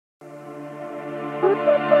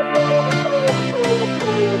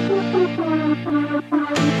Today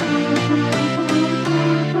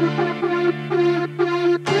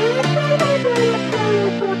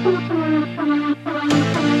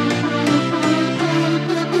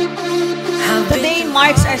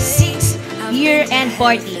marks our 6th year-end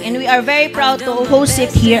party, and we are very proud to host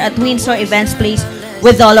it here at Windsor Events Place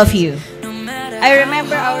with all of you. I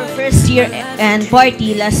remember our first year-end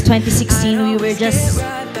party last 2016. We were just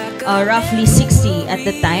roughly 60 at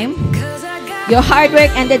the time. Your hard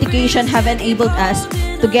work and dedication have enabled us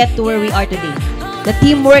to get to where we are today. The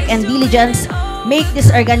teamwork and diligence make this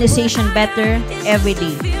organization better every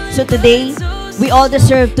day. So today, we all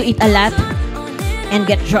deserve to eat a lot and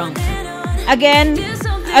get drunk. Again,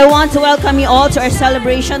 I want to welcome you all to our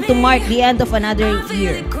celebration to mark the end of another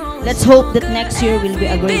year. Let's hope that next year will be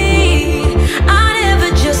a great year. I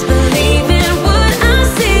never just believe in what I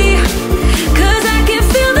see, 'cause I can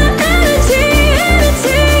feel the energy.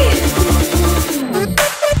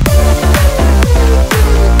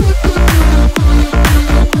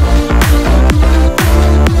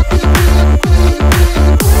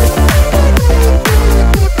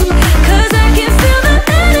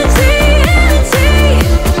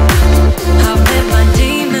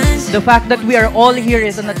 The fact that we are all here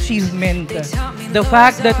is an achievement. The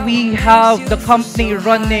fact that we have the company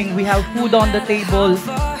running, we have food on the table,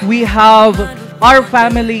 we have our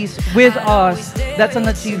families with us, that's an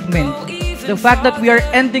achievement. The fact that we are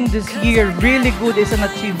ending this year really good is an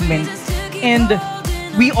achievement. And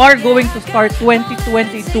we are going to start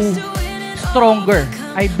 2022 stronger.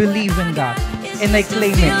 I believe in that. And I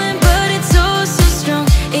claim it. But it's so strong.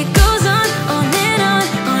 It goes on and on,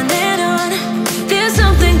 on and on. There's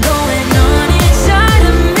something going on inside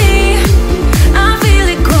of me. I feel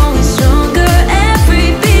it growing stronger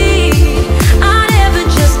every beat. I never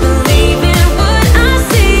just believe in what I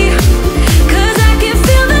see, 'cause I can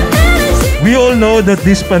feel the energy. We all know that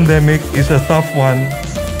this pandemic is a tough one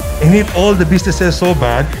and hit all the businesses so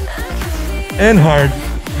bad and hard,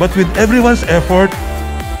 but with everyone's effort,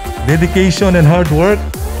 dedication and hard work,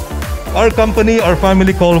 our company, our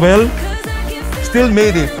family C0lewell, still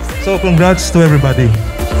made it. So congrats to everybody.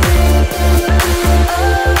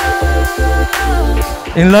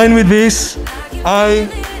 In line with this, I,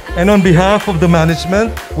 and on behalf of the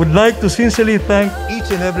management, would like to sincerely thank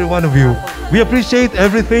each and every one of you. We appreciate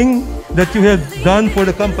everything that you have done for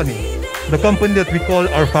the company that we call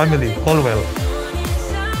our family, C0lewell.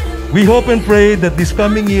 We hope and pray that this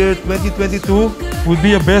coming year, 2022, will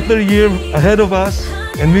be a better year ahead of us,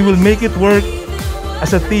 and we will make it work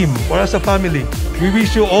as a team or as a family. We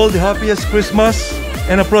wish you all the happiest Christmas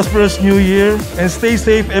and a prosperous New Year, and stay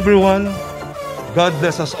safe everyone. God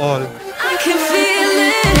bless us all. I can feel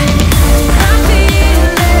it.